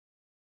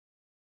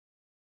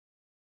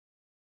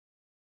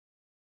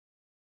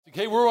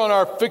Okay, we're on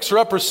our Fixer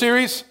Upper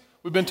series.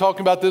 We've been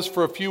talking about this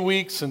for a few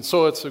weeks, and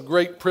so it's a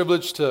great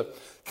privilege to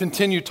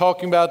continue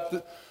talking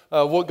about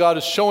what God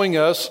is showing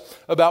us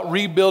about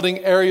rebuilding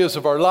areas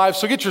of our lives.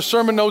 So get your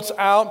sermon notes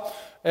out,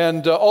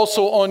 and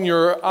also on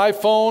your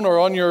iPhone or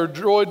on your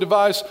Droid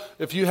device,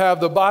 if you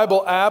have the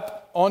Bible app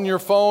on your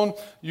phone,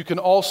 you can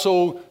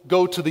also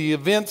go to the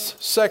events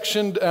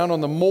section down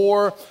on the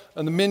More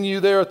and the menu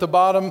there at the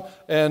bottom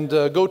and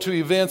go to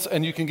events,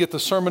 and you can get the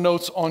sermon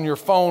notes on your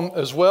phone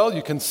as well.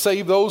 You can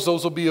save those.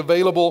 Those will be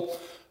available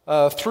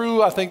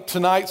through, I think,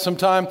 tonight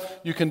sometime.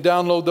 You can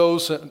download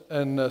those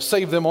and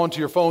save them onto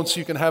your phone so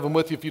you can have them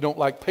with you if you don't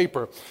like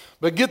paper.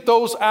 But get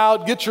those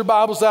out, get your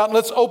Bibles out, and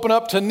let's open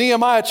up to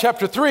Nehemiah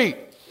chapter 3.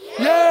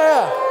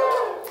 Yeah!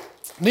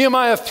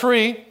 Nehemiah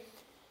 3.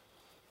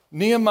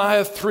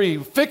 Nehemiah 3.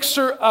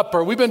 Fixer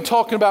Upper. We've been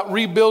talking about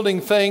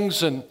rebuilding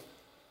things and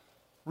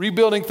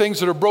rebuilding things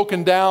that are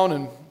broken down,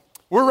 and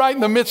we're right in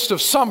the midst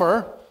of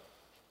summer.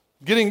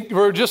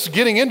 We're just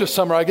getting into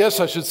summer, I guess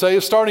I should say.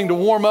 It's starting to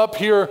warm up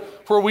here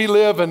where we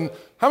live, and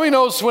how many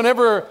knows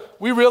whenever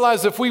we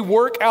realize if we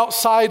work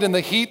outside in the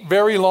heat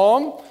very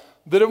long,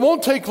 that it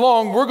won't take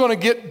long, we're going to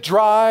get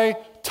dry,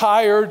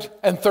 tired,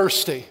 and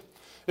thirsty.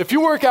 If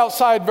you work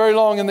outside very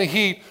long in the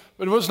heat,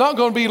 but it's not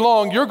going to be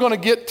long, you're going to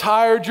get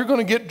tired, you're going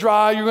to get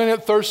dry, you're going to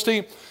get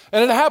thirsty.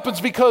 And it happens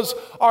because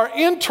our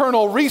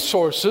internal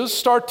resources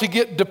start to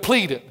get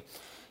depleted.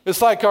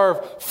 It's like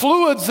our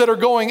fluids that are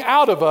going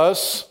out of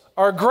us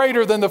are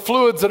greater than the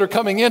fluids that are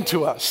coming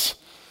into us.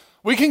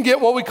 We can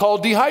get what we call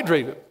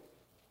dehydrated.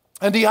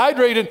 And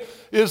dehydrated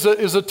is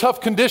a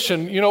tough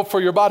condition, for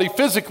your body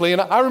physically.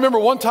 And I remember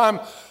one time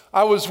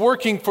I was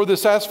working for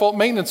this asphalt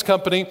maintenance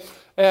company,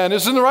 and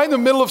it's right in the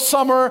middle of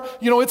summer.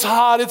 It's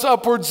hot. It's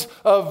upwards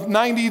of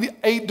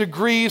 98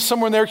 degrees,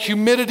 somewhere in there.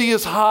 Humidity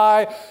is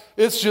high.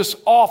 It's just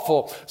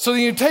awful. So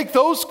you take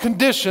those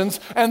conditions,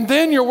 and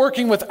then you're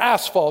working with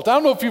asphalt. I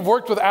don't know if you've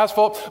worked with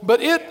asphalt,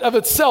 but it of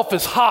itself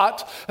is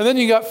hot. And then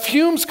you got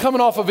fumes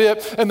coming off of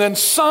it, and then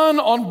sun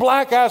on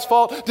black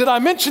asphalt. Did I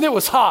mention it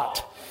was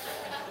hot?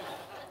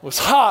 It was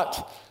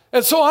hot.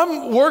 And so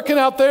I'm working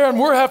out there, and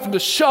we're having to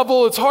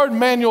shovel. It's hard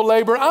manual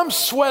labor. I'm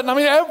sweating.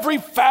 every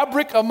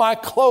fabric of my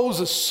clothes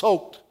is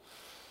soaked.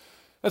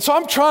 And so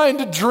I'm trying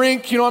to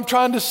drink. I'm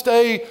trying to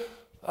stay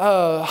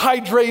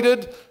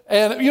hydrated.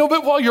 And,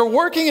 but while you're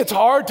working, it's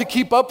hard to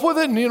keep up with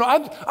it. And,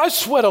 I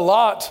sweat a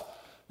lot,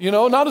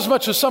 not as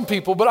much as some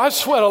people, but I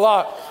sweat a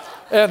lot.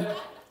 And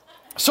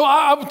so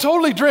I'm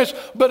totally drenched.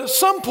 But at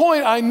some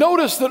point, I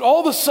noticed that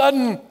all of a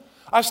sudden,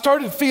 I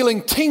started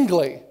feeling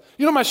tingly.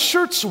 My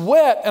shirt's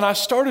wet, and I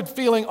started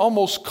feeling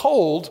almost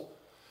cold.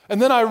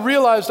 And then I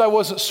realized I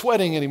wasn't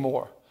sweating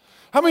anymore.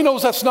 How many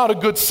knows that's not a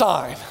good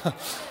sign?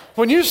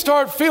 When you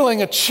start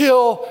feeling a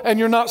chill and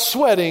you're not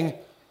sweating,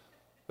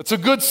 it's a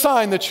good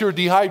sign that you're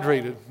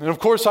dehydrated. And of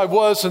course I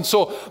was, and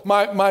so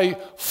my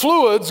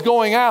fluids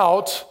going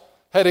out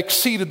had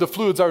exceeded the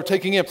fluids I were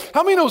taking in.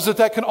 How many knows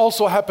that can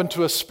also happen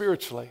to us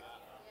spiritually?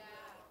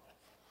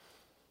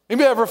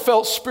 Anybody ever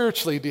felt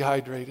spiritually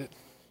dehydrated?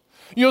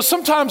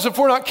 Sometimes if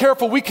we're not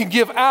careful, we can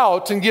give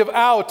out and give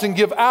out and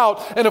give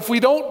out. And if we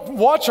don't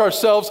watch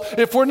ourselves,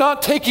 if we're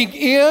not taking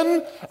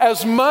in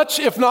as much,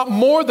 if not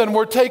more than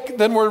we're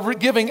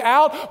giving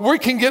out, we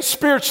can get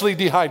spiritually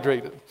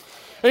dehydrated.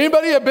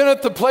 Anybody have been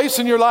at the place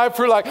in your life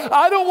where you're like,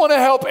 I don't want to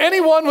help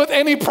anyone with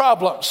any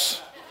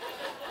problems?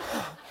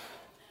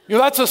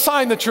 That's a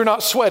sign that you're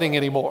not sweating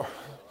anymore.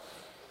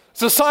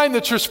 It's a sign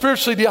that you're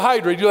spiritually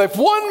dehydrated. You're like, if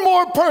one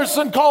more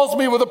person calls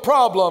me with a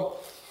problem.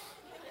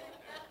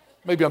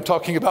 Maybe I'm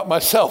talking about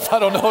myself. I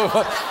don't know.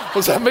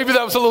 Maybe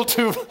that was a little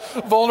too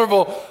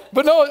vulnerable.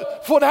 But no,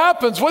 what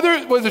happens, whether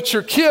it's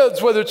your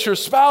kids, whether it's your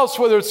spouse,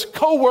 whether it's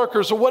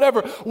coworkers or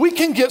whatever, we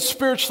can get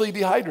spiritually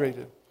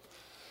dehydrated.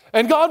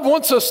 And God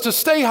wants us to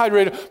stay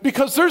hydrated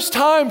because there's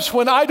times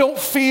when I don't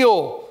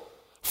feel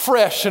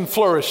fresh and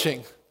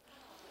flourishing.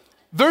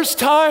 There's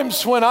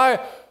times when I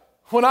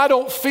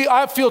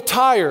feel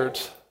tired.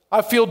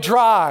 I feel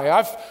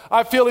dry.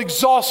 I feel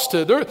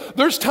exhausted.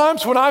 There's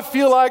times when I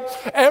feel like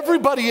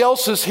everybody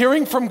else is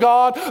hearing from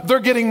God.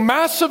 They're getting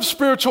massive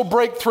spiritual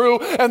breakthrough,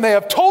 and they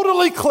have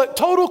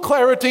total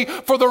clarity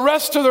for the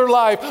rest of their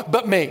life,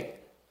 but me.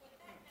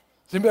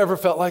 Has anybody ever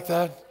felt like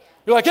that?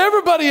 You're like,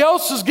 everybody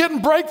else is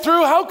getting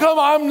breakthrough. How come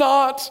I'm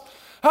not?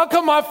 How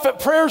come my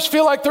prayers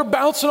feel like they're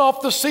bouncing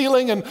off the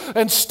ceiling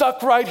and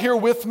stuck right here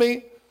with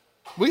me?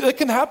 It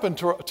can happen.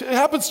 It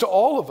happens to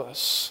all of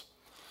us.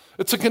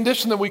 It's a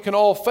condition that we can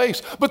all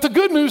face. But the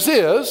good news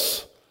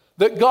is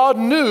that God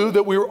knew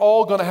that we were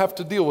all going to have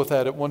to deal with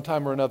that at one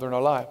time or another in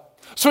our life.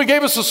 So he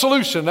gave us a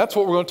solution. That's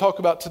what we're going to talk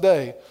about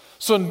today.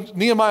 So in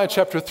Nehemiah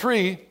chapter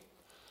 3,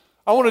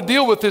 I want to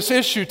deal with this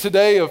issue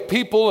today of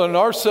people and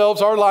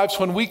ourselves, our lives,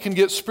 when we can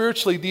get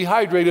spiritually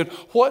dehydrated.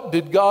 What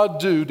did God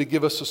do to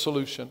give us a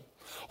solution?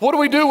 What do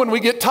we do when we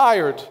get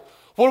tired?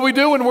 What do we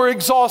do when we're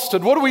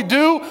exhausted? What do we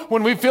do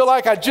when we feel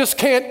like I just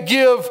can't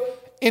give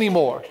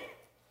anymore?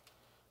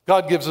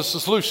 God gives us a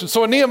solution.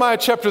 So in Nehemiah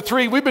chapter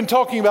 3, we've been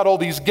talking about all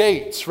these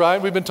gates,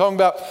 right? We've been talking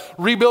about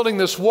rebuilding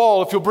this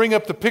wall. If you'll bring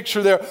up the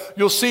picture there,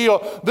 you'll see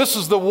this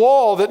is the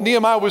wall that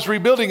Nehemiah was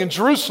rebuilding in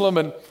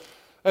Jerusalem,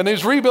 and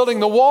he's rebuilding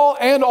the wall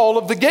and all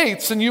of the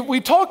gates. And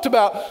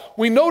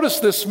we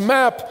noticed this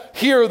map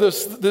here,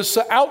 this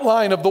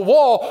outline of the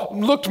wall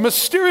looked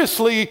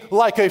mysteriously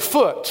like a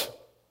foot.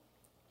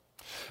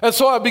 And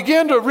so I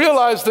began to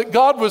realize that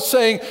God was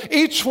saying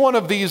each one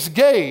of these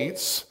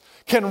gates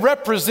can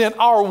represent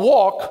our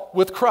walk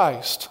with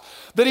Christ.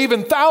 That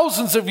even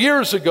thousands of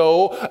years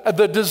ago,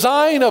 the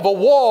design of a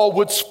wall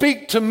would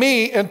speak to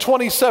me in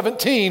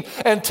 2017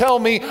 and tell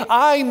me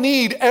I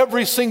need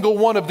every single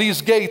one of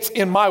these gates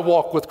in my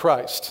walk with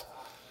Christ.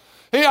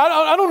 Hey,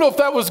 I don't know if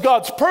that was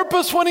God's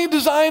purpose when he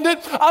designed it.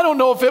 I don't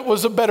know if it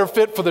was a better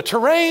fit for the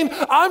terrain.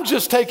 I'm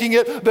just taking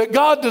it that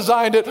God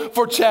designed it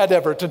for Chad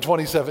Everett in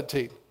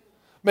 2017.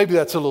 Maybe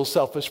that's a little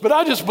selfish, but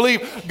I just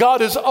believe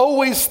God is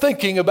always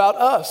thinking about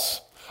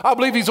us. I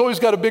believe he's always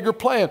got a bigger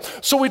plan.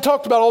 So we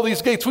talked about all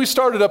these gates. We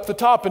started up the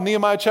top in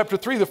Nehemiah chapter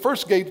 3. The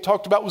first gate we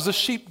talked about was the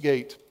sheep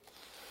gate.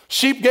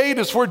 Sheep gate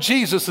is where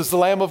Jesus is the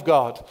Lamb of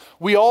God.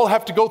 We all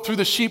have to go through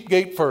the sheep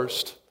gate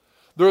first.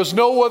 There is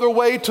no other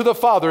way to the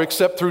Father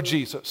except through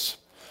Jesus.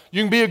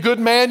 You can be a good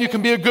man, you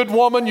can be a good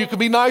woman, you can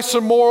be nice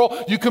and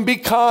moral, you can be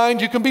kind,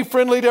 you can be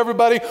friendly to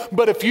everybody,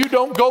 but if you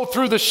don't go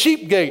through the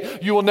sheep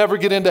gate, you will never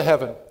get into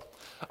heaven.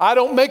 I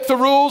don't make the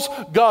rules,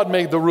 God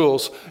made the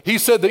rules. He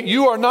said that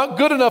you are not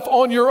good enough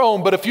on your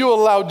own, but if you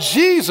allow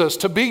Jesus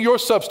to be your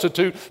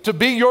substitute, to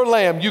be your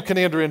lamb, you can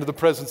enter into the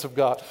presence of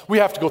God. We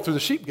have to go through the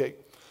sheep gate.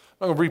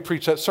 I'm going to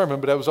re-preach that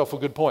sermon, but that was an awful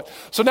good point.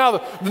 So now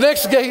the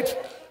next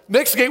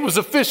gate was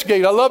the fish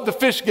gate. I love the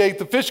fish gate.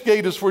 The fish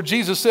gate is where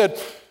Jesus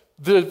said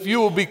that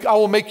I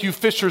will make you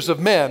fishers of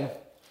men.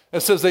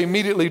 It says they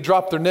immediately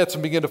dropped their nets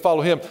and began to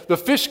follow him. The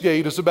fish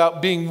gate is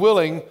about being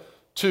willing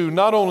to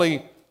not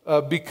only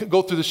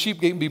go through the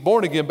sheep gate and be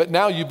born again, but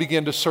now you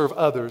begin to serve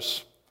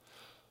others.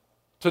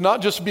 To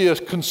not just be a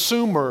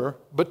consumer,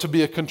 but to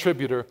be a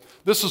contributor.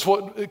 This is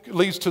what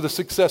leads to the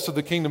success of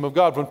the kingdom of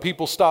God, when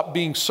people stop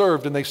being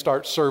served and they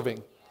start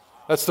serving.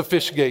 That's the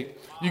fish gate.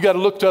 You got to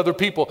look to other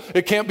people.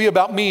 It can't be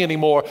about me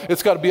anymore.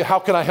 It's got to be, how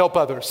can I help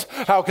others?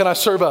 How can I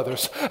serve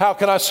others? How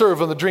can I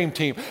serve on the dream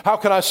team? How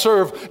can I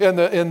serve in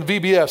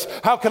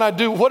VBS? How can I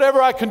do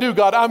whatever I can do,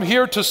 God? I'm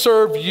here to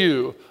serve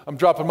you. I'm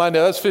dropping mine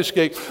now. That's fish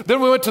gate.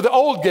 Then we went to the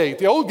old gate.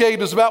 The old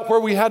gate is about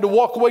where we had to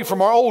walk away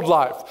from our old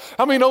life.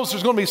 How many knows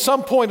there's going to be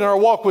some point in our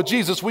walk with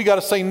Jesus we got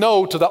to say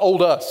no to the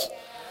old us?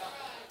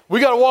 We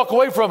got to walk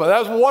away from it.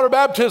 That's what water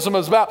baptism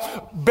is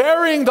about,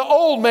 burying the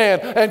old man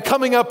and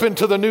coming up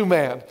into the new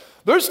man.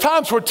 There's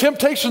times where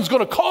temptation is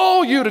going to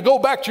call you to go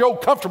back to your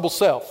old comfortable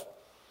self.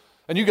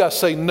 And you got to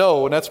say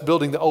no, and that's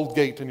building the old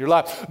gate in your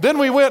life. Then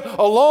we went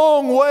a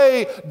long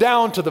way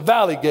down to the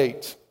valley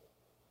gate.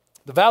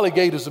 The valley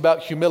gate is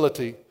about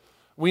humility.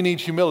 We need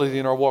humility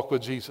in our walk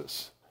with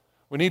Jesus.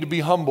 We need to be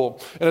humble.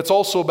 And it's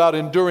also about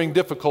enduring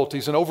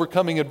difficulties and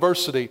overcoming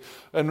adversity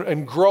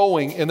and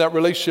growing in that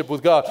relationship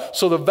with God.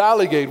 So the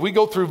valley gate, we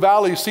go through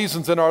valley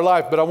seasons in our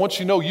life, but I want you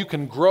to know you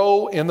can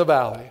grow in the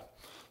valley.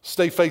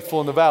 Stay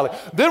faithful in the valley.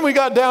 Then we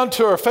got down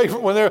to our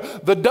favorite one there,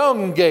 the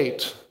dung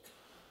gate,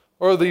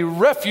 or the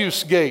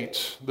refuse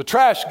gate, the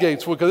trash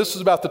gates. Because this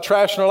is about the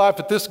trash in our life.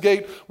 At this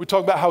gate, we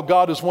talk about how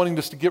God is wanting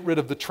us to get rid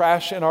of the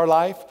trash in our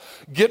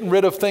life, getting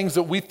rid of things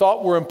that we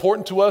thought were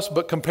important to us,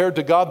 but compared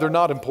to God, they're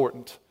not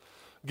important.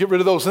 Get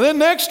rid of those. And then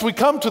next we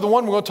come to the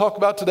one we're going to talk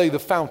about today, the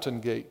fountain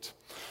gate.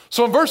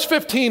 So in verse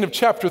 15 of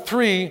chapter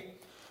 3,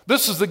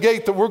 this is the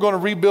gate that we're going to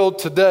rebuild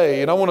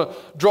today. And I want to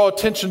draw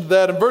attention to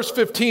that. In verse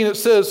 15 it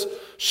says,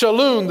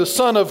 Shalom, the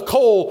son of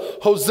Kol,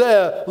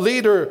 Hosea,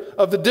 leader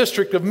of the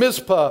district of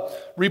Mizpah,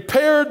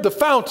 repaired the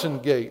fountain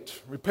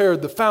gate.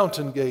 Repaired the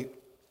fountain gate.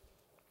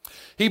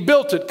 He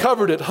built it,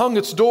 covered it, hung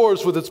its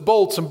doors with its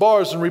bolts and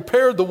bars, and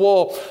repaired the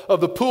wall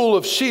of the pool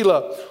of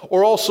Shelah,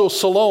 or also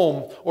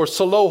Siloam, or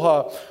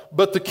Siloha,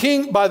 but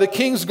by the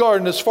king's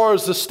garden, as far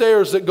as the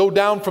stairs that go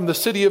down from the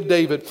city of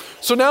David.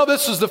 So now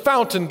this is the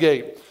fountain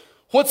gate.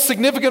 What's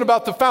significant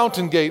about the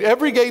fountain gate?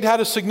 Every gate had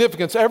a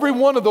significance. Every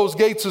one of those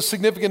gates is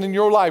significant in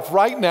your life.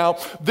 Right now,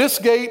 this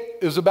gate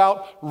is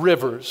about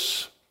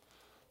rivers.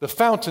 The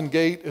fountain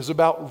gate is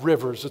about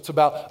rivers. It's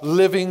about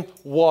living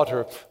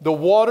water. The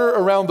water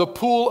around the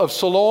pool of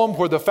Siloam,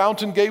 where the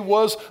fountain gate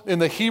was, in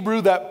the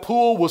Hebrew, that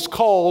pool was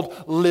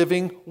called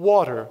living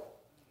water.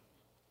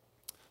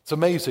 It's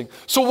amazing.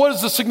 So what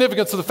is the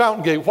significance of the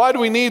fountain gate? Why do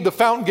we need the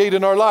fountain gate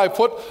in our life?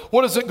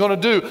 What is it going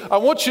to do? I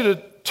want you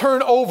to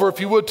turn over, if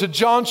you would, to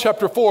John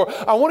chapter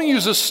 4. I want to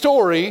use a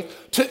story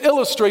to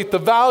illustrate the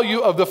value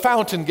of the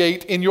fountain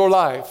gate in your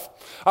life.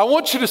 I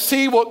want you to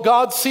see what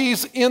God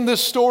sees in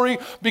this story,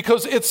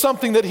 because it's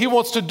something that He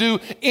wants to do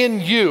in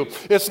you.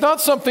 It's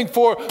not something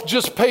for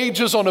just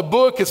pages on a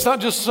book. It's not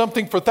just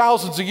something for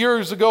thousands of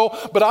years ago,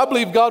 but I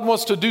believe God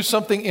wants to do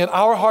something in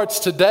our hearts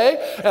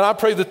today, and I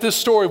pray that this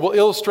story will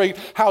illustrate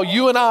how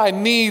you and I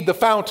need the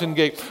fountain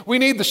gate. We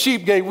need the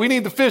sheep gate. We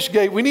need the fish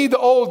gate. We need the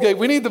old gate.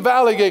 We need the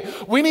valley gate.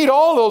 We need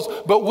all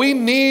those, but we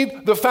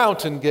need the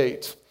fountain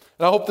gate.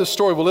 And I hope this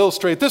story will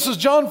illustrate. This is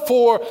John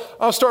 4.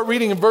 I'll start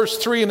reading in verse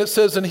 3, and it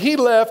says, and he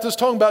left, this is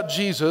talking about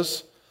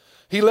Jesus,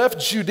 he left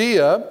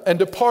Judea and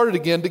departed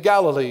again to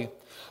Galilee.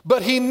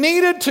 But he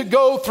needed to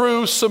go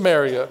through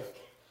Samaria.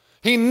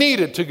 He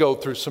needed to go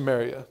through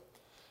Samaria.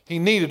 He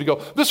needed to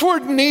go. This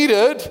word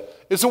needed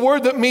is a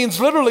word that means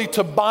literally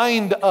to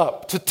bind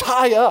up, to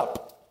tie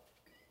up.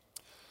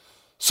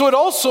 So it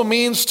also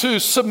means to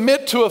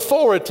submit to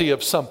authority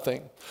of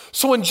something.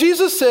 So when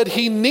Jesus said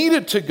he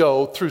needed to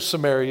go through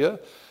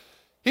Samaria,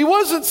 he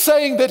wasn't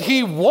saying that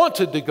he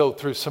wanted to go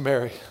through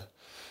Samaria.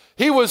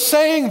 He was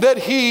saying that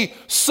he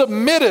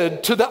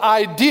submitted to the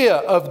idea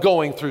of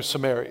going through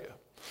Samaria.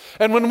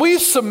 And when we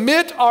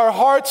submit our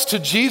hearts to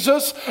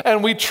Jesus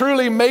and we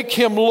truly make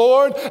him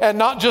Lord and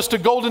not just a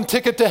golden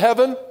ticket to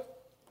heaven,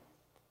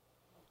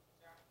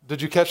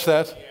 did you catch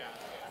that?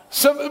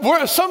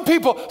 Some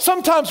people,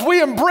 sometimes we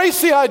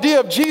embrace the idea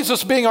of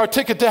Jesus being our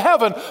ticket to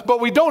heaven, but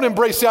we don't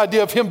embrace the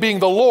idea of him being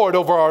the Lord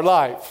over our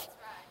life.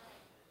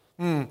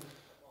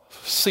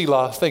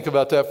 Selah, think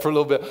about that for a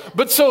little bit.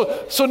 But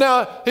so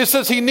now it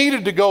says he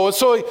needed to go, and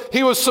so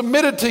he was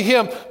submitted to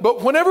him.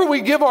 But whenever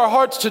we give our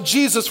hearts to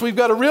Jesus, we've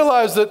got to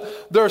realize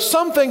that there are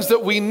some things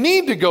that we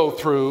need to go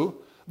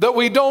through that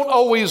we don't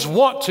always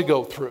want to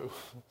go through.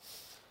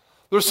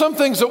 There's some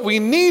things that we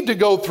need to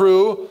go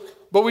through,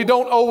 but we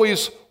don't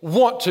always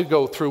want to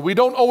go through. We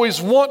don't always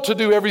want to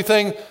do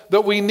everything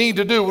that we need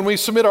to do when we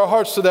submit our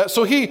hearts to that.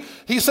 So he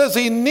says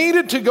he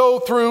needed to go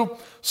through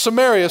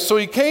Samaria. So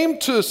he came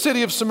to the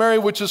city of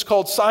Samaria, which is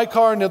called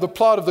Sychar, near the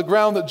plot of the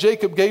ground that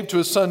Jacob gave to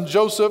his son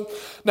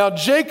Joseph. Now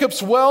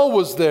Jacob's well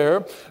was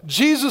there.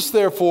 Jesus,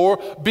 therefore,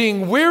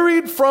 being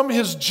wearied from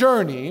his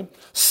journey,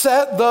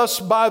 sat thus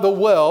by the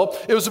well.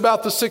 It was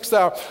about the 6th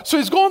hour. So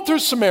he's going through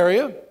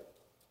Samaria.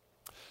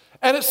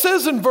 And it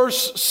says in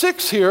verse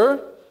 6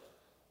 here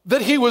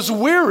that he was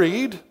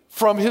wearied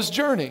from his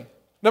journey.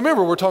 Now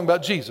remember, we're talking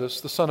about Jesus,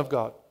 the Son of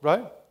God,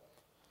 right?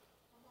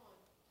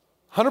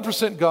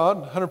 100%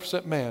 God,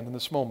 100% man in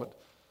this moment.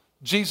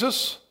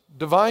 Jesus,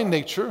 divine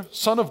nature,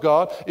 Son of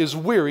God, is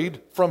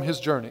wearied from his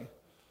journey.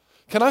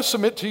 Can I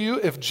submit to you,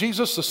 if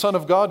Jesus, the Son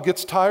of God,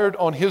 gets tired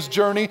on his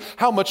journey,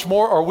 how much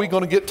more are we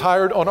going to get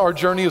tired on our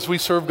journey as we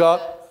serve God?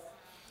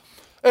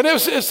 And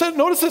notice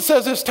it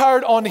says it's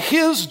tired on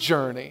his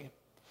journey.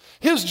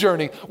 His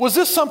journey. Was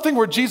this something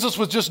where Jesus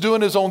was just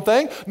doing his own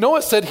thing? No,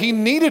 it said he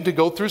needed to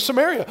go through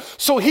Samaria.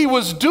 So he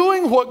was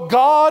doing what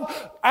God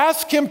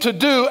asked him to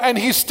do, and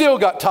he still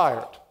got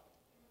tired.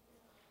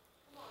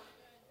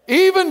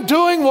 Even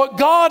doing what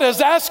God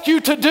has asked you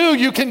to do,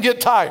 you can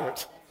get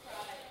tired.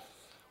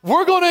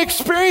 We're going to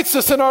experience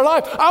this in our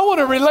life. I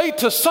want to relate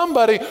to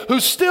somebody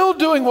who's still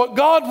doing what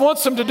God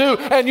wants them to do,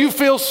 and you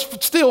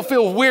still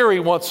feel weary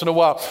once in a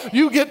while.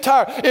 You get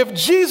tired. If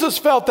Jesus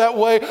felt that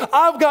way,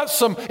 I've got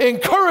some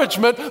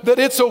encouragement that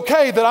it's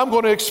okay that I'm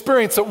going to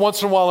experience it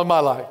once in a while in my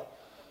life.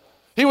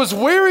 He was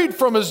wearied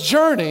from his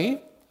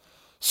journey,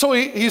 so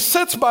he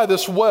sits by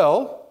this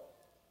well,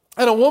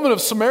 and a woman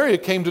of Samaria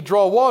came to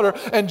draw water,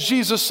 and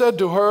Jesus said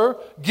to her,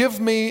 "Give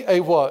me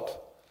a" what?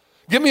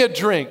 Give me a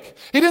drink.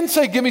 He didn't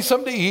say, give me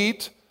something to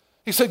eat.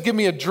 He said, give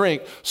me a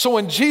drink. So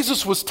when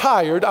Jesus was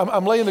tired,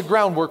 I'm laying the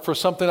groundwork for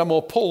something I'm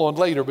going to pull on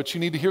later, but you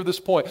need to hear this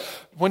point.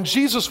 When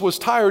Jesus was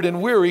tired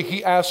and weary,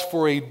 he asked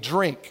for a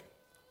drink.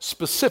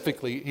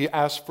 Specifically, he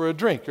asked for a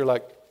drink. You're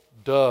like,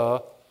 duh.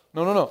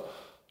 No.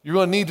 You're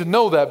going to need to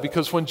know that,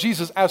 because when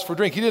Jesus asked for a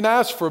drink, he didn't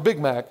ask for a Big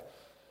Mac.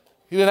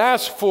 He didn't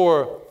ask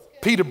for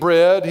pita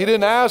bread. He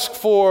didn't ask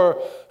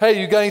for,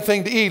 hey, you got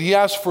anything to eat? He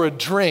asked for a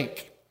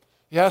drink.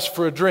 He asked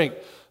for a drink.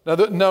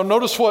 Now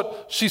notice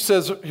what she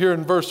says here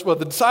in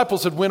the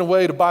disciples had went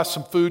away to buy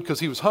some food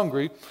because he was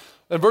hungry.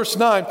 In verse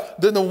 9,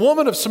 then the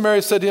woman of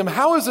Samaria said to him,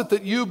 how is it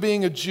that you,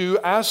 being a Jew,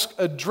 ask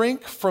a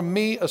drink from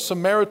me, a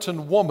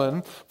Samaritan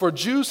woman? For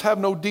Jews have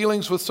no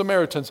dealings with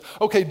Samaritans.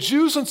 Okay,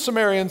 Jews and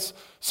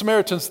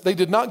Samaritans, they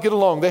did not get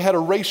along. They had a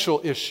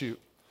racial issue.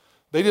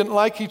 They didn't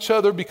like each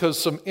other because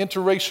some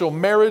interracial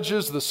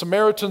marriages. The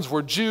Samaritans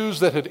were Jews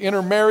that had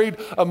intermarried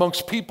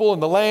amongst people in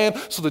the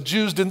land, so the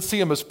Jews didn't see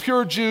them as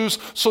pure Jews,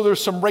 so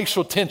there's some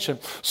racial tension.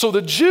 So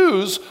the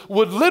Jews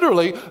would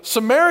literally,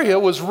 Samaria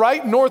was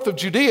right north of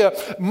Judea,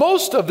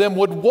 most of them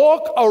would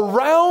walk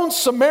around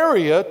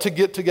Samaria to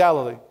get to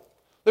Galilee.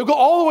 They would go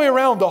all the way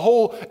around the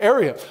whole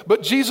area.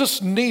 But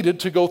Jesus needed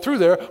to go through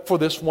there for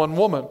this one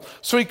woman.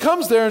 So he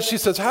comes there and she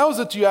says, how is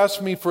it you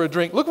ask me for a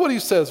drink? Look what he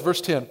says,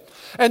 verse 10.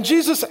 And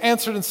Jesus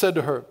answered and said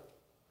to her,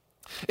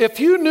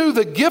 if you knew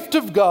the gift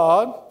of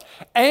God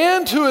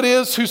and who it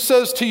is who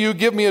says to you,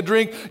 give me a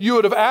drink, you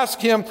would have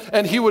asked him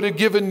and he would have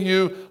given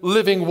you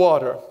living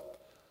water.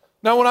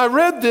 Now, when I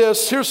read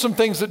this, here's some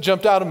things that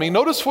jumped out at me.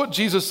 Notice what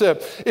Jesus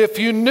said. If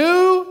you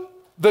knew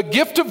the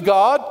gift of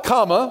God,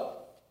 comma,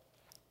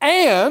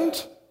 and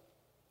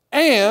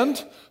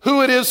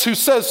who it is who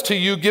says to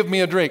you, give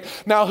me a drink.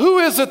 Now, who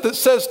is it that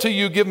says to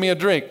you, give me a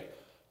drink?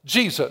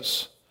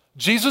 Jesus.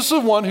 Jesus is the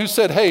one who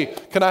said, hey,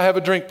 can I have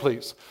a drink,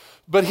 please?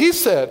 But he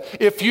said,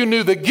 if you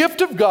knew the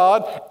gift of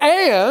God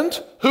and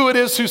who it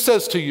is who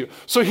says to you.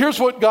 So here's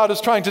what God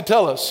is trying to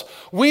tell us.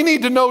 We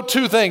need to know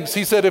two things.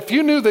 He said, if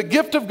you knew the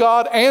gift of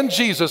God and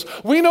Jesus.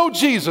 We know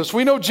Jesus.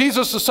 We know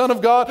Jesus, the Son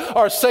of God,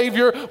 our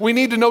Savior. We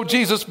need to know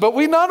Jesus. But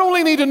we not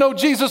only need to know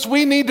Jesus,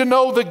 we need to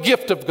know the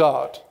gift of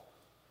God.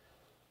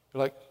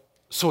 You're like,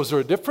 so is there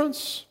a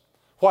difference?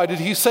 Why did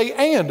he say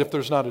and if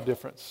there's not a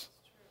difference?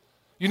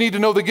 You need to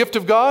know the gift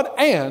of God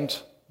and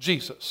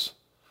Jesus.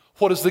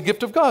 What is the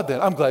gift of God then?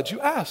 I'm glad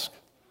you asked.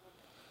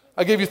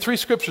 I gave you 3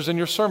 scriptures in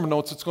your sermon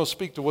notes that's going to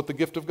speak to what the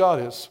gift of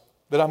God is,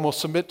 that I'm going to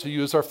submit to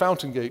you as our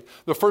fountain gate.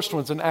 The first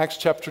one's in Acts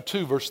chapter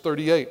 2, verse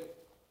 38.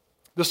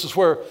 This is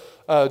where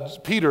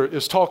Peter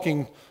is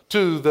talking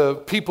to the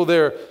people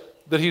there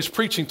that he's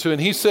preaching to, and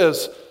he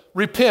says,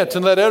 repent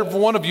and let every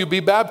one of you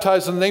be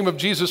baptized in the name of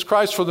Jesus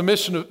Christ for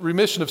the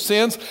remission of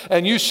sins,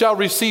 and you shall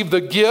receive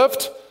the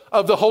gift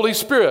of the Holy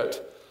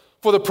Spirit.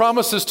 For the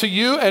promise is to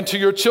you and to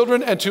your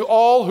children and to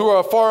all who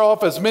are afar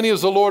off, as many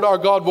as the Lord our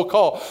God will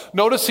call.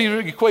 Notice he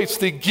equates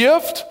the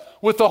gift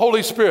with the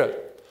Holy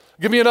Spirit.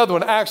 Give me another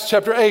one, Acts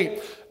chapter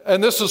 8.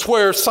 And this is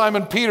where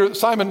Simon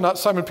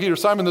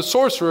the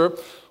sorcerer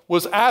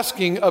was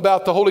asking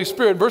about the Holy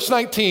Spirit. Verse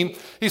 19,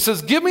 he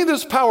says, give me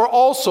this power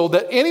also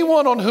that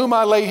anyone on whom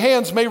I lay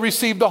hands may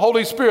receive the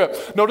Holy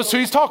Spirit. Notice who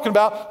he's talking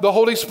about, the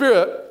Holy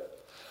Spirit.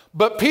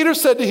 But Peter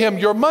said to him,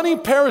 your money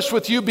perished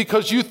with you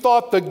because you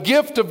thought the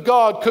gift of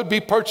God could be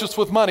purchased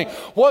with money.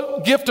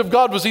 What gift of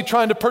God was he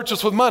trying to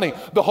purchase with money?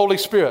 The Holy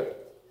Spirit.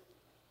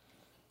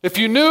 If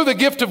you knew the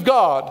gift of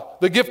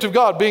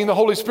God being the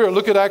Holy Spirit,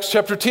 look at Acts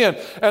chapter 10.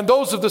 And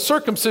those of the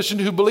circumcision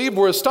who believed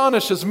were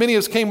astonished, as many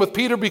as came with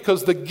Peter,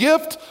 because the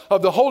gift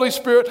of the Holy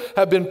Spirit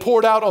had been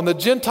poured out on the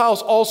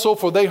Gentiles also,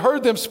 for they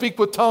heard them speak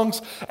with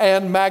tongues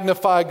and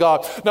magnify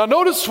God. Now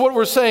notice what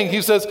we're saying.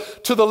 He says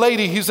to the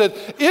lady, he said,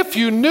 if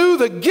you knew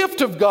the gift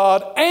of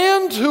God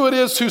and who it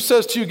is who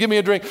says to you, give me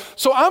a drink.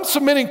 So I'm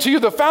submitting to you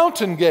the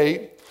fountain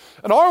gate.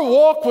 And our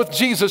walk with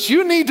Jesus,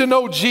 you need to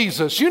know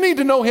Jesus. You need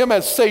to know him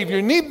as Savior.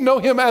 You need to know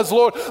him as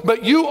Lord.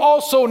 But you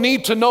also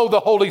need to know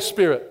the Holy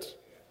Spirit.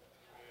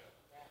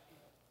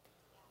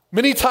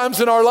 Many times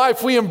in our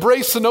life, we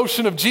embrace the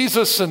notion of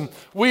Jesus and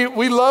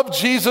we love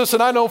Jesus.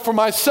 And I know for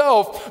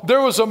myself, there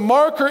was a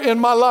marker in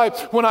my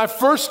life when I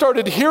first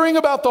started hearing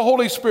about the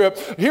Holy Spirit,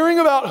 hearing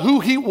about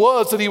who he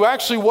was, that he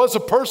actually was a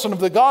person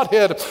of the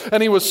Godhead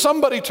and he was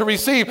somebody to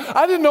receive.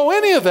 I didn't know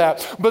any of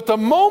that. But the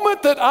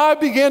moment that I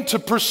began to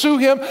pursue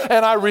him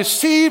and I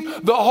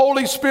received the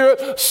Holy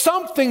Spirit,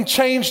 something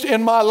changed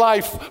in my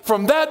life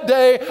from that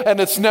day,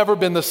 and it's never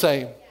been the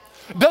same.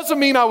 Doesn't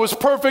mean I was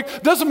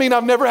perfect. Doesn't mean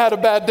I've never had a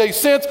bad day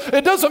since.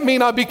 It doesn't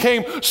mean I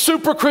became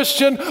super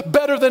Christian,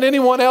 better than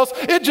anyone else.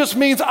 It just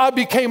means I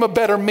became a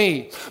better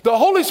me. The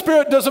Holy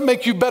Spirit doesn't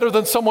make you better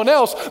than someone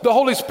else. The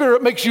Holy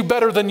Spirit makes you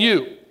better than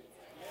you.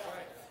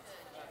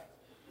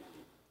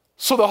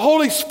 So the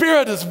Holy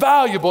Spirit is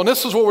valuable. And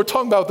this is what we're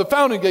talking about with the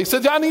fountain gate. He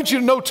says, I need you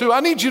to know too. I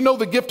need you to know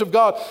the gift of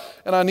God,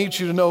 and I need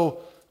you to know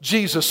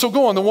Jesus. So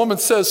go on. The woman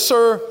says,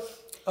 sir,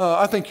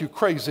 I think you're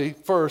crazy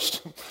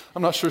first.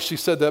 I'm not sure she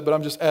said that, but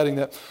I'm just adding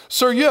that.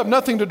 Sir, you have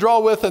nothing to draw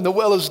with and the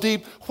well is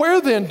deep.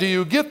 Where then do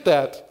you get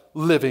that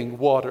living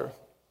water?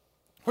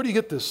 Where do you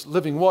get this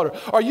living water?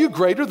 Are you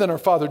greater than our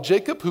father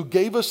Jacob, who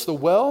gave us the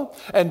well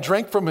and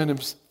drank from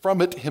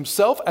it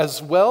himself,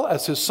 as well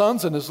as his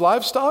sons and his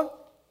livestock?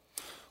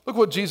 Look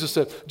what Jesus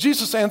said.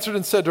 Jesus answered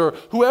and said to her,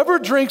 whoever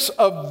drinks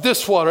of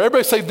this water,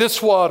 everybody say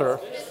this water.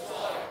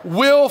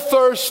 Will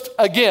thirst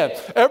again.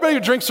 Everybody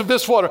who drinks of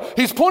this water.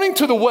 He's pointing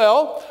to the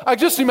well. I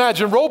just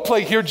imagine role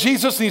play here.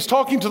 Jesus, and he's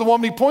talking to the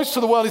woman. He points to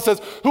the well and he says,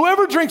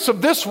 whoever drinks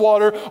of this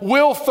water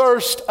will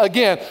thirst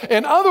again.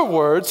 In other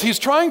words, he's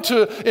trying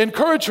to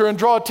encourage her and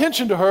draw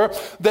attention to her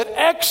that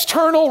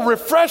external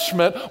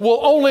refreshment will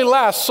only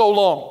last so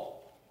long.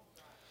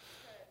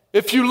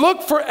 If you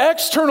look for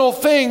external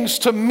things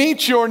to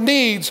meet your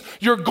needs,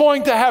 you're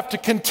going to have to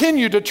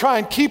continue to try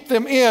and keep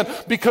them in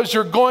because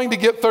you're going to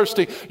get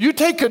thirsty. You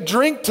take a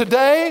drink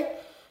today,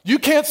 you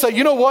can't say,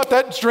 you know what,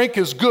 that drink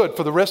is good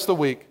for the rest of the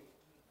week.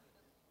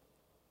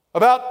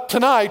 About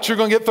tonight, you're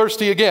going to get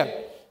thirsty again.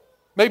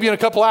 Maybe in a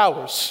couple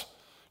hours.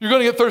 You're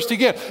going to get thirsty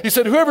again. He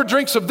said, whoever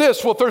drinks of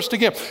this will thirst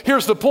again.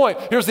 Here's the point.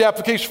 Here's the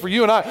application for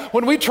you and I.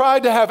 When we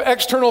try to have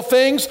external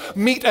things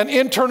meet an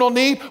internal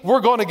need, we're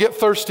going to get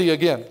thirsty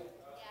again.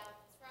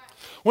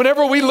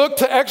 Whenever we look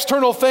to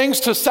external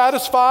things to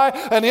satisfy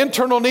an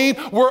internal need,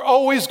 we're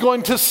always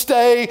going to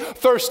stay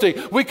thirsty.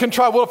 We can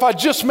try, well, if I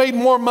just made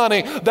more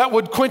money, that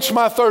would quench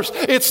my thirst.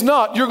 It's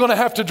not. You're going to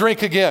have to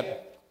drink again.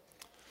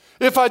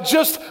 If I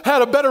just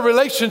had a better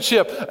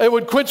relationship, it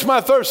would quench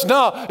my thirst.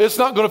 No, it's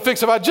not going to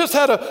fix it. If I just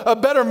had a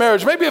better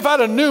marriage, maybe if I had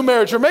a new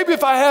marriage, or maybe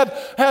if I had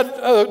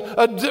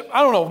I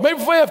don't know,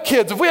 maybe if we have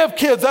kids. If we have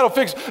kids, that'll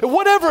fix it.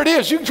 Whatever it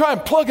is, you can try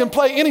and plug and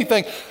play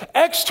anything.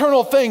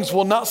 External things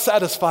will not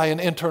satisfy an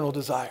internal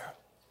desire.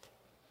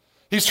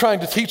 He's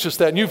trying to teach us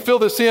that. And you fill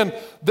this in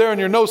there in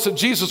your notes that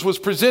Jesus was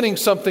presenting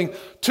something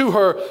to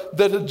her,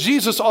 that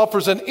Jesus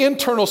offers an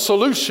internal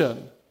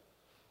solution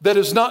that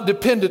is not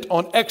dependent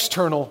on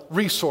external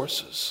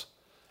resources.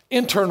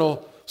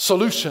 internal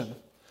solution.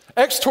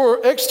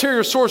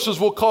 Exterior sources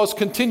will cause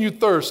continued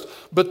thirst,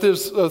 but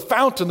there's a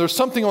fountain, there's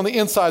something on the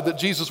inside that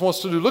Jesus wants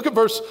to do. Look at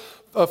verse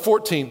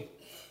 14.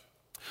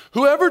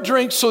 Whoever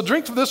drinks, so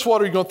drink of this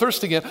water, you're going to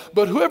thirst again,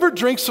 but whoever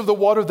drinks of the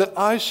water that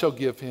I shall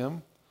give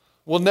him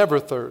will never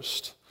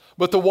thirst.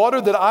 But the water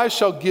that I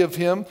shall give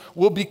him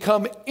will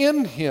become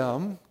in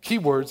him,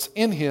 keywords,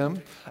 in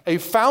him, a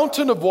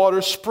fountain of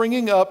water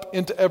springing up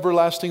into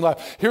everlasting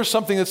life. Here's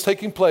something that's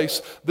taking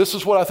place. This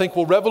is what I think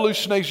will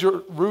revolutionize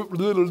your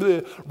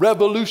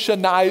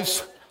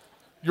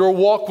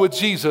walk with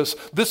Jesus.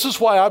 This is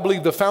why I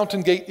believe the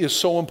fountain gate is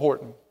so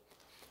important.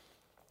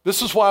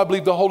 This is why I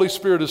believe the Holy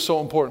Spirit is so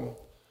important.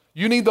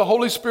 You need the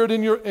Holy Spirit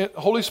in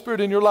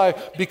your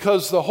life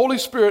because the Holy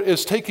Spirit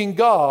is taking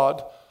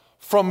God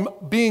from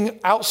being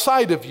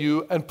outside of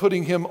you and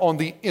putting him on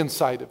the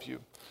inside of you.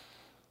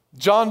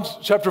 John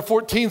chapter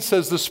 14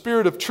 says the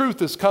Spirit of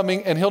truth is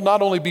coming and he'll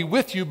not only be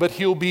with you, but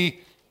he'll be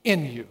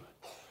in you.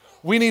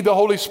 We need the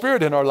Holy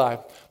Spirit in our life.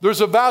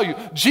 There's a value.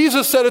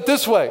 Jesus said it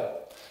this way.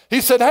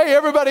 He said, hey,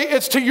 everybody,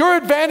 it's to your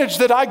advantage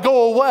that I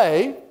go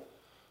away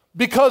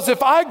because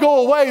if I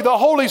go away, the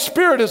Holy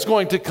Spirit is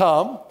going to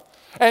come.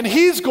 And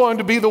he's going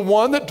to be the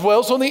one that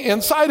dwells on the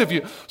inside of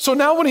you. So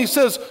now when he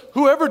says,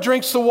 whoever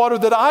drinks the water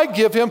that I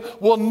give him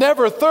will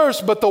never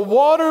thirst, but the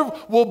water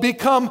will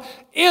become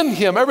in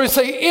him. Everybody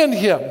say in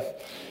him.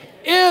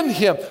 In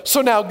him.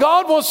 So now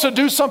God wants to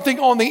do something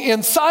on the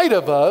inside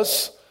of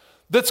us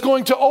that's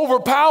going to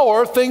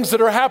overpower things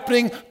that are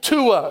happening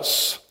to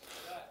us.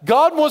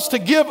 God wants to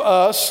give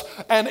us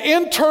an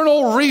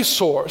internal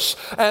resource,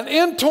 an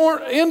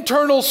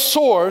internal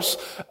source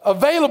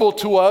available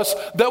to us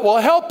that will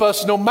help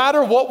us no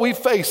matter what we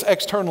face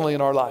externally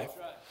in our life.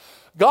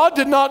 God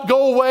did not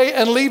go away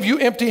and leave you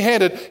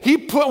empty-handed. He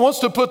wants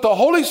to put the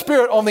Holy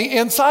Spirit on the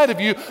inside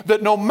of you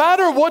that no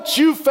matter what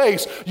you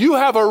face, you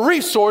have a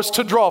resource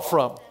to draw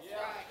from.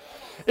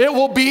 It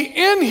will be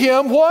in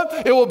him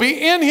what? It will be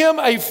in him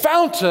a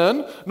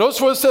fountain.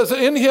 Notice what it says,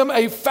 in him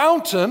a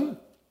fountain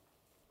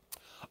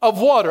of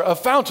water, a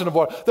fountain of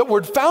water. That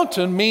word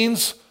fountain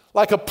means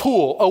like a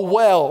pool, a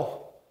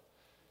well.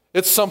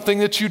 It's something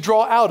that you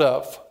draw out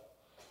of.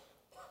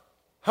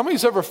 How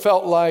many's ever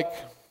felt like,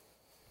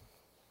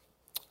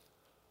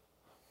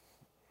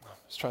 I'm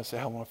just trying to say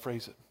how I want to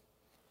phrase it.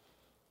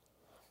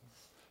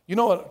 You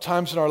know at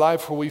times in our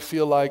life where we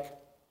feel like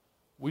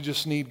we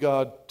just need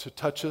God to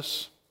touch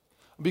us?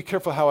 Be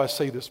careful how I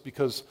say this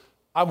because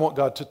I want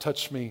God to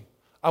touch me.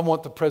 I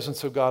want the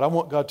presence of God. I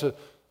want God to...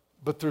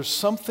 But there's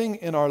something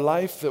in our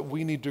life that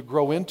we need to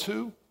grow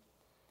into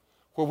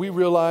where we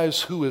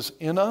realize who is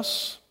in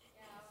us.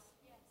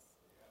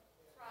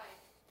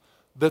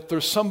 That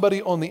there's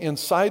somebody on the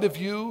inside of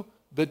you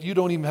that you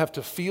don't even have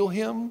to feel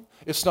him.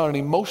 It's not an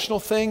emotional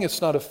thing.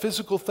 It's not a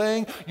physical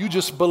thing. You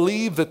just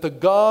believe that the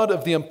God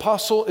of the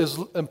impossible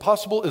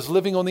is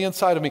living on the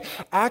inside of me.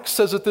 Acts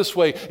says it this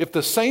way. If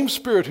the same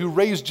Spirit who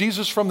raised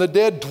Jesus from the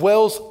dead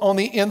dwells on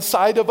the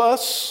inside of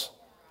us,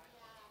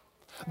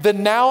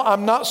 then now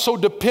I'm not so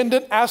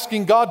dependent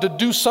asking God to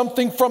do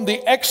something from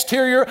the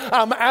exterior.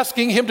 I'm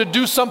asking him to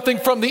do something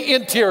from the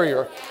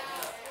interior.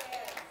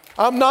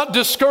 I'm not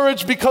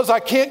discouraged because I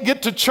can't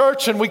get to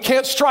church and we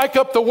can't strike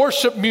up the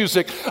worship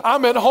music.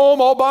 I'm at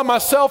home all by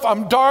myself.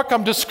 I'm dark.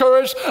 I'm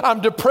discouraged. I'm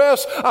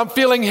depressed. I'm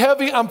feeling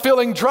heavy. I'm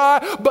feeling dry.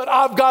 But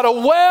I've got a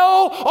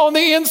well on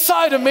the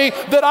inside of me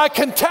that I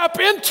can tap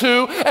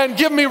into and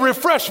give me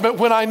refreshment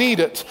when I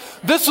need it.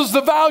 This is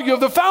the value of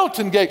the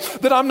fountain gate,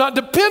 that I'm not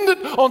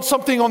dependent on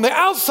something on the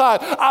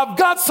outside. I've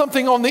got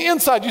something on the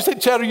inside. You say,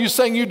 Chad, are you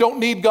saying you don't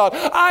need God?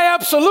 I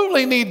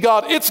absolutely need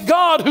God. It's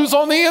God who's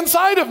on the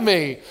inside of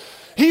me.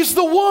 He's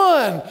the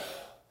one.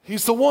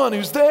 He's the one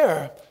who's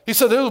there. He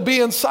said there will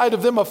be inside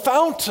of them a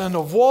fountain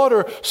of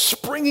water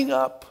springing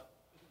up.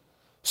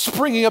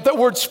 Springing up. That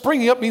word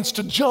springing up means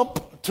to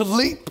jump, to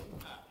leap.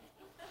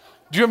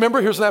 Do you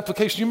remember? Here's an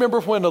application. You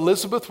remember when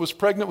Elizabeth was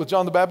pregnant with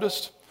John the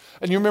Baptist?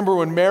 And you remember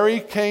when Mary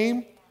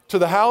came to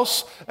the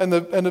house and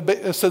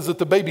it says that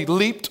the baby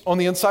leaped on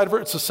the inside of her?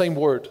 It's the same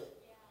word.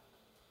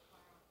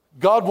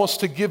 God wants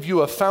to give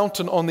you a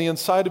fountain on the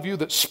inside of you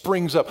that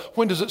springs up.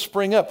 When does it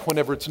spring up?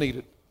 Whenever it's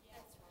needed.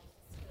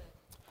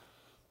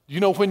 You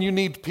know when you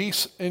need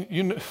peace, and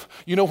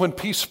you know when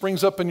peace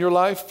springs up in your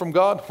life from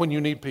God? When you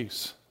need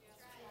peace.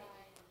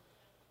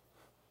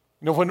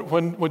 You know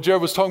when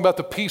Jared was talking about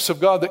the peace of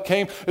God that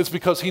came, it's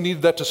because he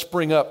needed that to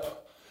spring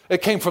up.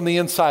 It came from the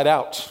inside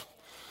out.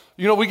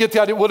 You know, we get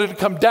the idea, well, did it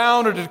come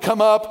down or did it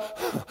come up?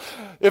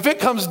 If it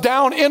comes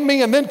down in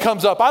me and then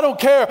comes up, I don't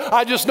care.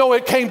 I just know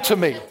it came to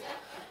me.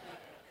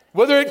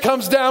 Whether it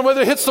comes down, whether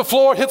it hits the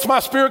floor, it hits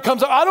my spirit,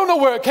 comes up, I don't know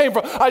where it came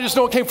from. I just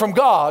know it came from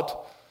God.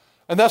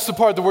 And that's the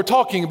part that we're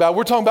talking about.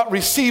 We're talking about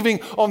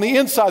receiving on the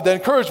inside, that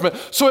encouragement.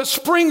 So it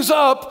springs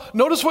up,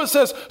 notice what it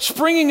says,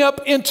 springing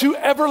up into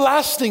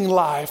everlasting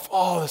life.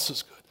 Oh, this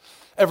is good.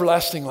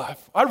 Everlasting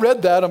life. I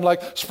read that, I'm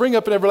like, spring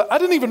up in everlasting. I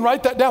didn't even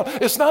write that down.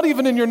 It's not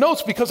even in your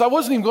notes because I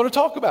wasn't even going to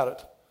talk about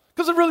it.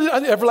 Because it really,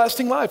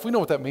 everlasting life, we know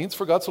what that means.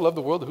 For God so loved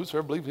the world that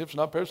whosoever believes in him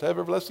shall not perish, have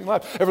everlasting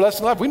life.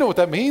 Everlasting life, we know what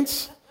that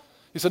means.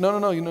 He said,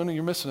 no,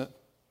 you're missing it.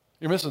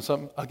 You're missing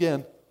something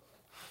again.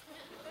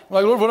 I'm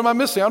like, Lord, what am I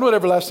missing? I know what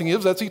everlasting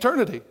is. That's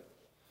eternity.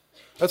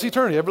 That's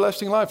eternity,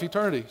 everlasting life,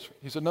 eternity.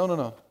 He said,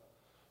 no.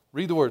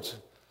 Read the words.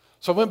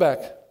 So I went back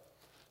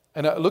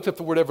and I looked at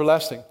the word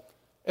everlasting.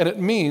 And it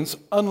means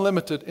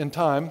unlimited in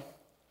time,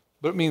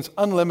 but it means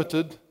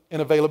unlimited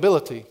in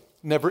availability.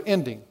 Never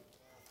ending.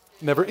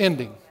 Never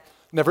ending.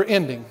 Never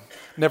ending.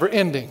 Never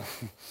ending.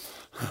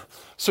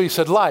 So he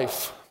said,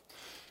 life.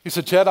 He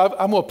said, Chad,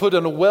 I'm going to put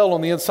in a well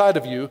on the inside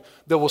of you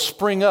that will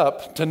spring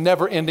up to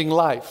never-ending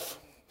life.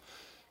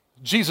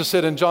 Jesus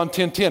said in John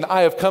 10:10,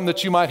 I have come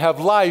that you might have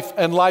life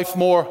and life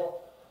more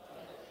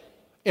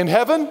in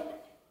heaven,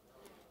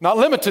 not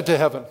limited to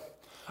heaven.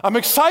 I'm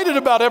excited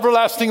about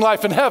everlasting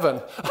life in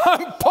heaven.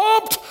 I'm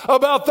pumped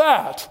about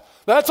that.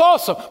 That's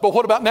awesome. But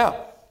what about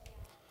now?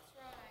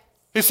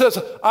 He says,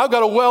 I've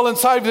got a well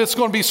inside of you that's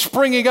going to be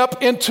springing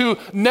up into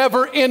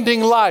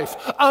never-ending life,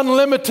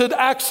 unlimited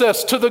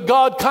access to the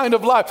God kind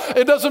of life.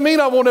 It doesn't mean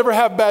I won't ever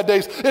have bad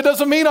days. It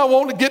doesn't mean I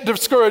won't get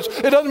discouraged.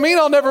 It doesn't mean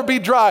I'll never be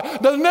dry.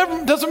 It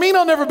doesn't mean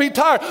I'll never be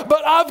tired.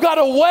 But I've got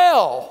a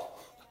well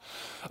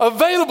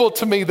available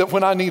to me that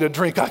when I need a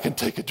drink, I can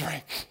take a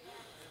drink.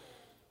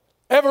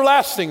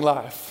 Everlasting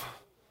life.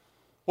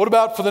 What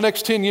about for the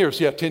next 10 years?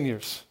 Yeah, 10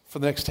 years. For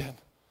the next 10.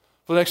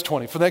 For the next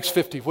 20. For the next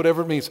 50.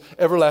 Whatever it means.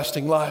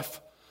 Everlasting life.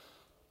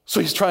 So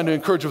he's trying to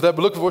encourage her with that.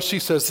 But look at what she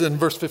says in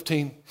verse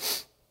 15.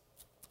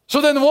 So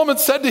then the woman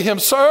said to him,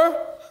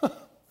 Sir,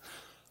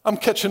 I'm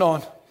catching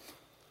on.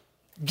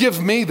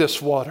 Give me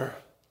this water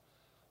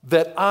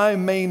that I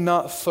may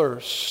not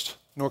thirst,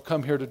 nor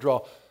come here to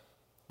draw.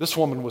 This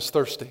woman was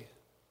thirsty.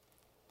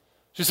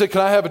 She said,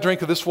 can I have a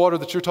drink of this water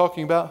that you're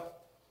talking about?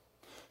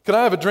 Can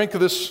I have a drink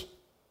of this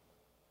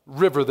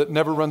river that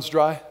never runs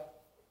dry?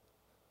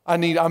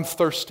 I'm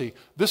thirsty.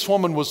 This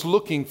woman was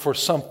looking for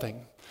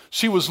something.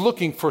 She was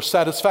looking for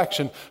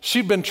satisfaction.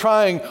 She'd been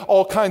trying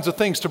all kinds of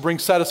things to bring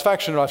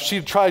satisfaction in her life.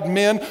 She'd tried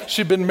men.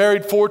 She'd been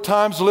married 4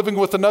 times, living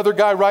with another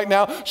guy right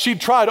now.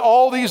 She'd tried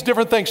all these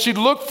different things. She'd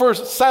looked for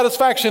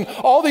satisfaction,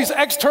 all these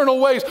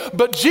external ways.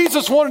 But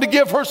Jesus wanted to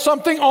give her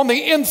something on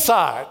the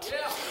inside.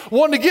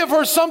 Wanted to give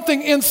her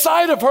something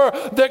inside of her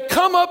that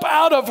come up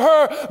out of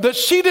her that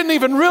she didn't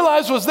even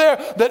realize was there,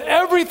 that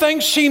everything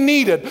she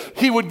needed,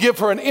 he would give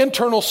her an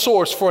internal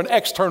source for an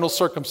external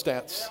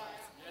circumstance.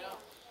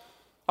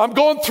 I'm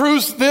going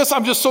through this.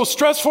 I'm just so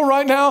stressful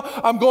right now.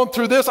 I'm going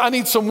through this. I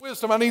need some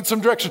wisdom. I need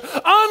some direction.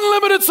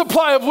 Unlimited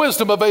supply of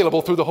wisdom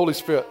available through the Holy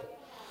Spirit.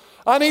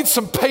 I need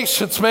some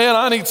patience, man.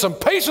 I need some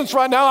patience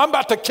right now. I'm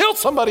about to kill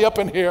somebody up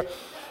in here.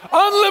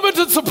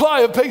 Unlimited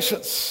supply of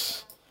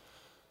patience.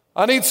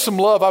 I need some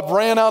love. I've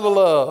ran out of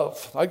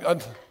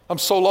love. I'm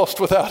so lost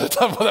without it.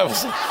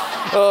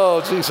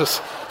 Oh,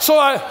 Jesus.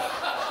 So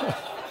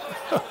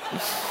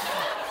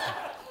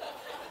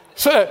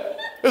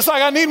it's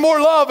like I need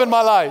more love in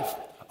my life.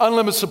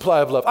 Unlimited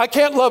supply of love. I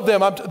can't love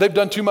them. They've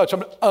done too much.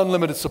 I'm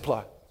unlimited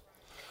supply.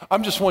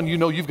 I'm just wanting you to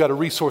know you've got a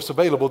resource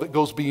available that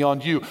goes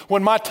beyond you.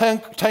 When my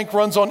tank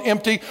runs on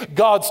empty,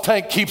 God's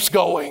tank keeps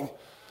going.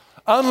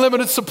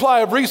 Unlimited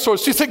supply of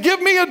resources. She said,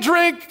 give me a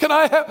drink. Can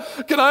I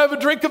have a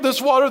drink of this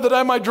water that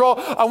I might draw?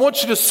 I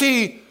want you to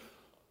see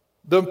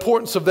the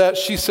importance of that.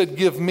 She said,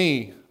 give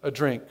me a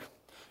drink.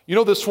 You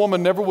know, this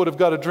woman never would have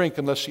got a drink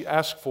unless she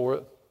asked for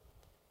it.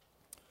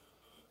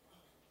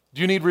 Do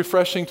you need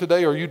refreshing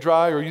today? Are you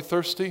dry? Are you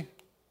thirsty?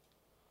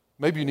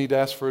 Maybe you need to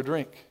ask for a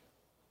drink.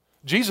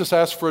 Jesus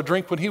asked for a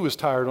drink when he was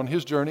tired on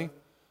his journey.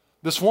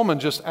 This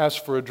woman just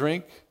asked for a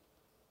drink.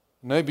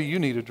 Maybe you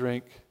need a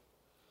drink.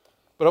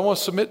 But I want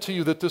to submit to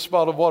you that this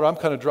bottle of water, I'm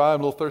kind of dry,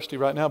 I'm a little thirsty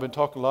right now. I've been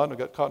talking a lot and I've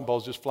got cotton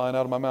balls just flying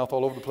out of my mouth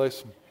all over the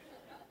place.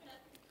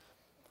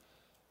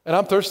 And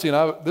I'm thirsty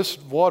and this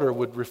water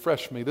would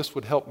refresh me. This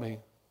would help me.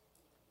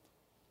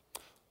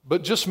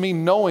 But just me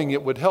knowing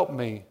it would help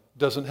me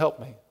doesn't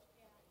help me.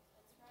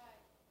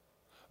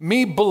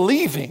 Me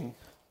believing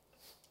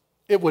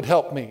it would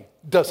help me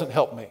doesn't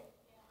help me.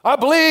 I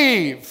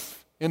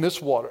believe in this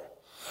water.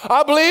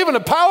 I believe in the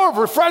power of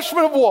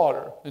refreshment of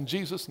water in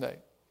Jesus' name.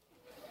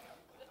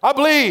 I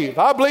believe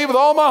with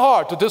all my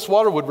heart that this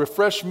water would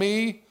refresh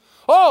me.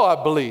 Oh,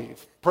 I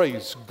believe.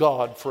 Praise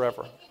God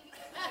forever.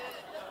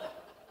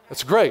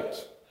 That's great.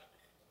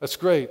 That's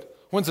great.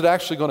 When's it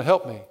actually going to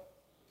help me?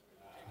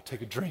 I'll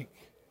take a drink.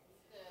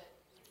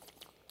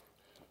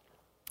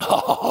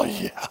 Oh,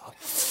 yeah.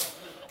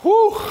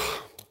 Whew.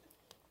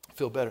 I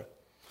feel better.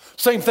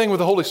 Same thing with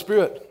the Holy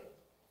Spirit.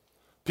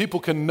 People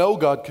can know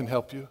God can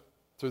help you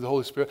through the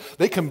Holy Spirit.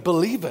 They can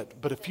believe it,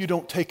 but if you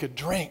don't take a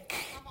drink,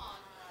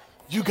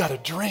 you got to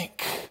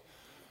drink.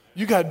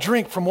 You got to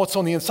drink from what's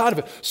on the inside of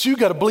it. So you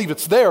got to believe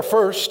it's there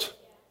first.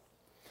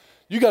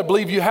 You got to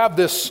believe you have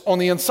this on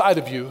the inside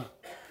of you,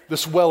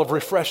 this well of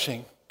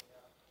refreshing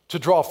to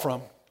draw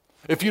from.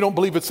 If you don't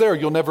believe it's there,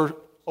 you'll never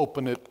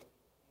open it.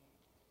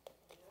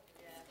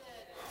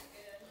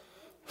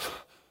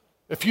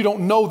 If you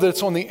don't know that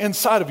it's on the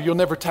inside of you, you'll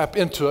never tap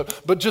into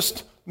it. But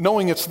just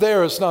knowing it's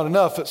there is not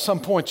enough. At some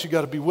point, you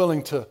got to be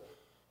willing to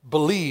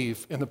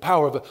Believe in the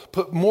power of it.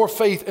 Put more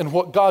faith in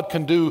what God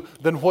can do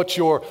than what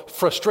your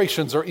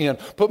frustrations are in.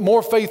 Put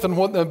more faith in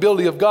what the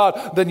ability of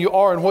God than you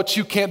are in what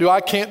you can't do.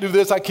 I can't do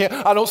this. I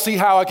don't see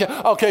how I can.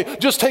 Okay,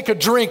 just take a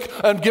drink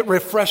and get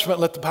refreshment.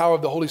 Let the power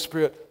of the Holy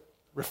Spirit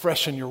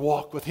refreshen your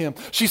walk with Him.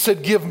 She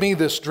said, give me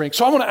this drink.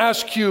 So I want to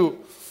ask you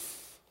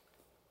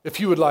if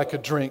you would like a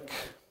drink.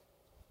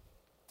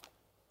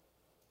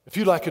 If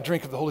you'd like a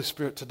drink of the Holy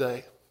Spirit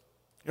today.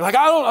 You're like,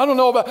 I don't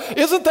know about,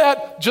 isn't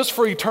that just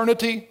for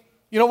eternity?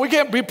 You know, we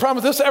can't be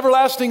promised this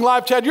everlasting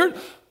life, Chad. Isn't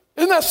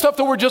that stuff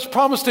that we're just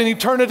promised in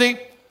eternity?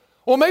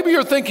 Well, maybe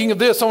you're thinking of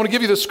this. I want to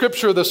give you the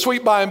scripture, the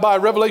sweet by and by.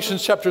 Revelation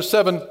chapter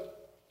 7,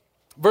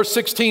 verse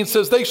 16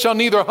 says, they shall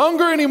neither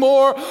hunger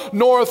anymore,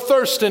 nor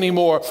thirst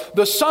anymore.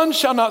 The sun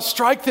shall not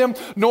strike them,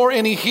 nor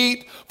any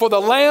heat. For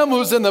the Lamb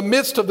who's in the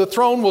midst of the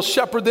throne will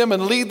shepherd them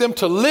and lead them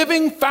to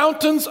living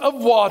fountains of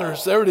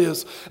waters. There it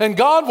is. And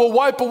God will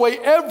wipe away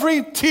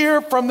every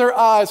tear from their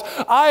eyes.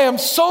 I am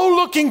so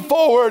looking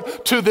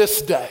forward to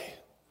this day.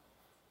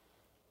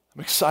 I'm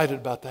excited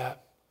about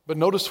that. But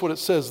notice what it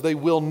says, they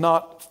will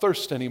not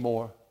thirst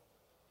anymore.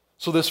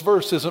 So this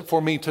verse isn't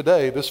for me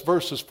today. This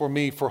verse is for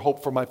me for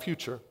hope for my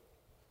future.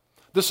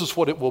 This is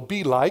what it will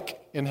be like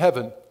in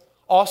heaven.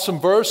 Awesome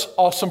verse,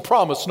 awesome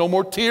promise. No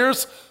more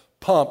tears,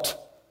 pumped,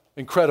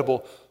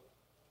 incredible.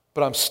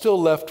 But I'm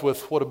still left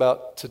with what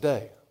about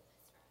today?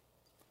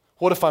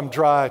 What if I'm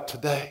dry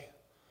today?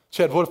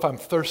 Chad, what if I'm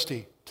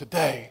thirsty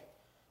today?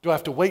 Do I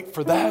have to wait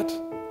for that?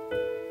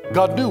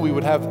 God knew we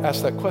would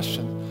ask that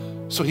question.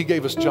 So He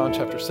gave us John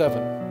chapter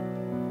 7.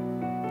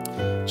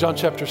 John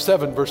chapter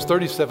 7, verse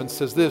 37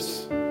 says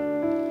this.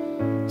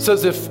 It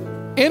says, if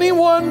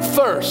anyone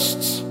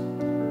thirsts,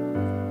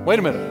 wait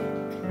a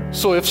minute.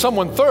 So if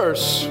someone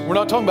thirsts, we're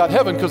not talking about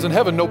heaven, because in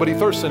heaven nobody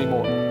thirsts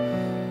anymore.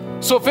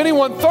 So if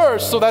anyone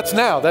thirsts, so that's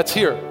now, that's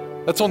here,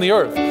 that's on the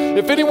earth.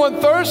 If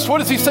anyone thirsts, what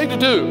does He say to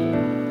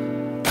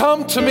do?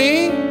 Come to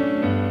me.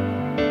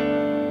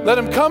 Let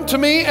him come to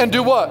me and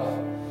do what?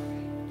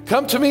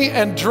 Come to me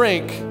and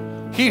drink.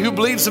 He who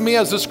believes in me,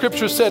 as the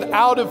scripture said,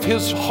 out of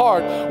his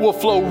heart will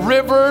flow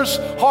rivers.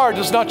 Heart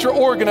is not your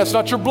organ, that's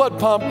not your blood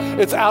pump.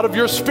 It's out of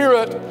your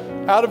spirit.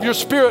 Out of your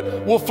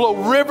spirit will flow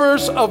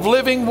rivers of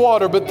living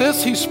water. But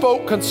this He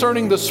spoke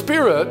concerning the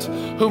Spirit,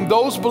 whom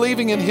those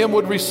believing in Him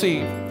would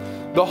receive.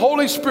 The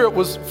Holy Spirit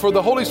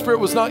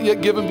was not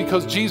yet given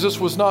because Jesus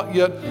was not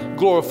yet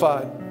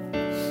glorified.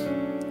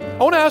 I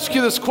want to ask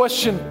you this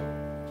question.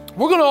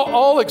 We're going to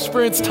all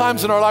experience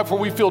times in our life where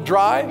we feel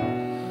dry,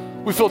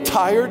 we feel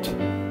tired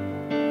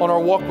on our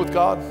walk with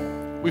God,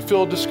 we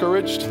feel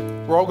discouraged.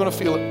 We're all going to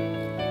feel it.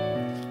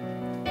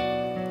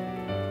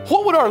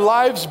 What would our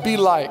lives be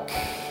like?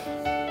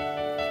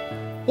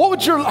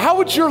 How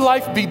would your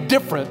life be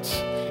different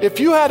if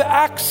you had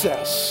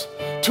access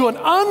to an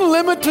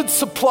unlimited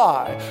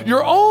supply,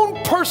 your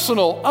own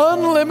personal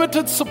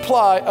unlimited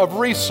supply of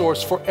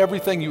resource for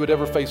everything you would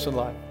ever face in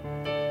life?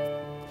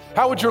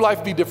 How would your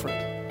life be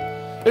different?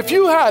 If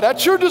you had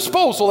at your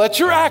disposal, at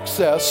your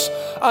access,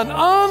 an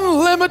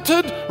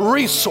unlimited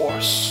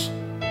resource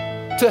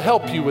to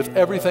help you with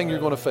everything you're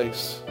going to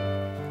face.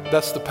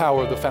 That's the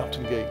power of the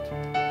fountain gate.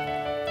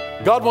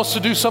 God wants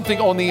to do something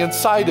on the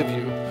inside of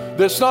you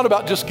that's not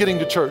about just getting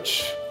to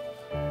church.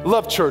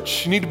 Love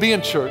church. You need to be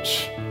in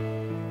church.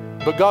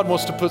 But God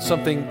wants to put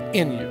something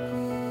in you.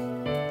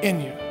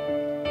 In you.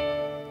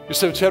 You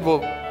say, Chad,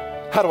 well,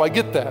 how do I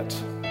get that?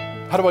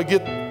 How do I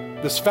get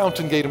this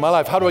fountain gate in my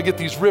life? How do I get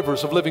these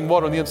rivers of living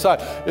water on the inside?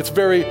 It's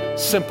very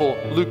simple.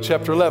 Luke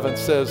chapter 11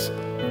 says,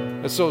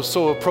 it's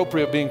so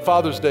appropriate being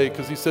Father's Day,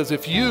 because He says,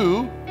 if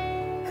you,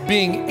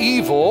 being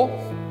evil,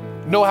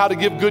 know how to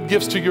give good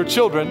gifts to your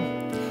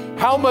children,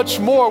 how much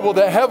more will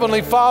the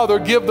Heavenly Father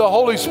give the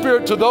Holy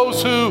Spirit to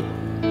those who,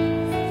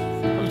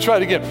 let me try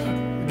it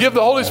again, give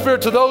the Holy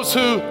Spirit to those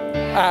who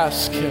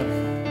ask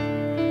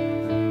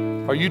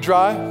Him. Are you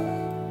dry?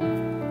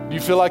 Do you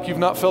feel like you've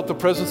not felt the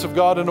presence of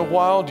God in a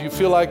while? Do you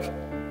feel like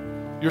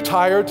you're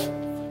tired?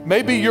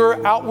 Maybe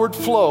your outward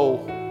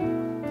flow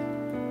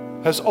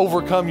has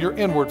overcome your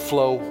inward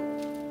flow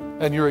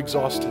and you're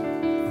exhausted.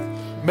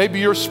 Maybe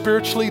you're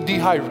spiritually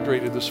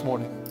dehydrated this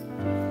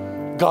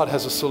morning. God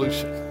has a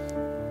solution.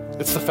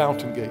 It's the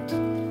fountain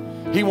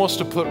gate. He wants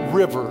to put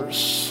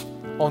rivers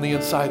on the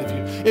inside of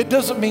you. It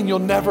doesn't mean you'll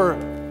never,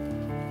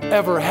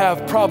 ever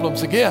have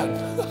problems again.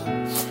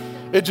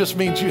 It just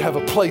means you have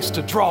a place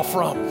to draw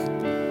from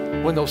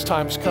when those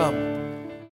times come.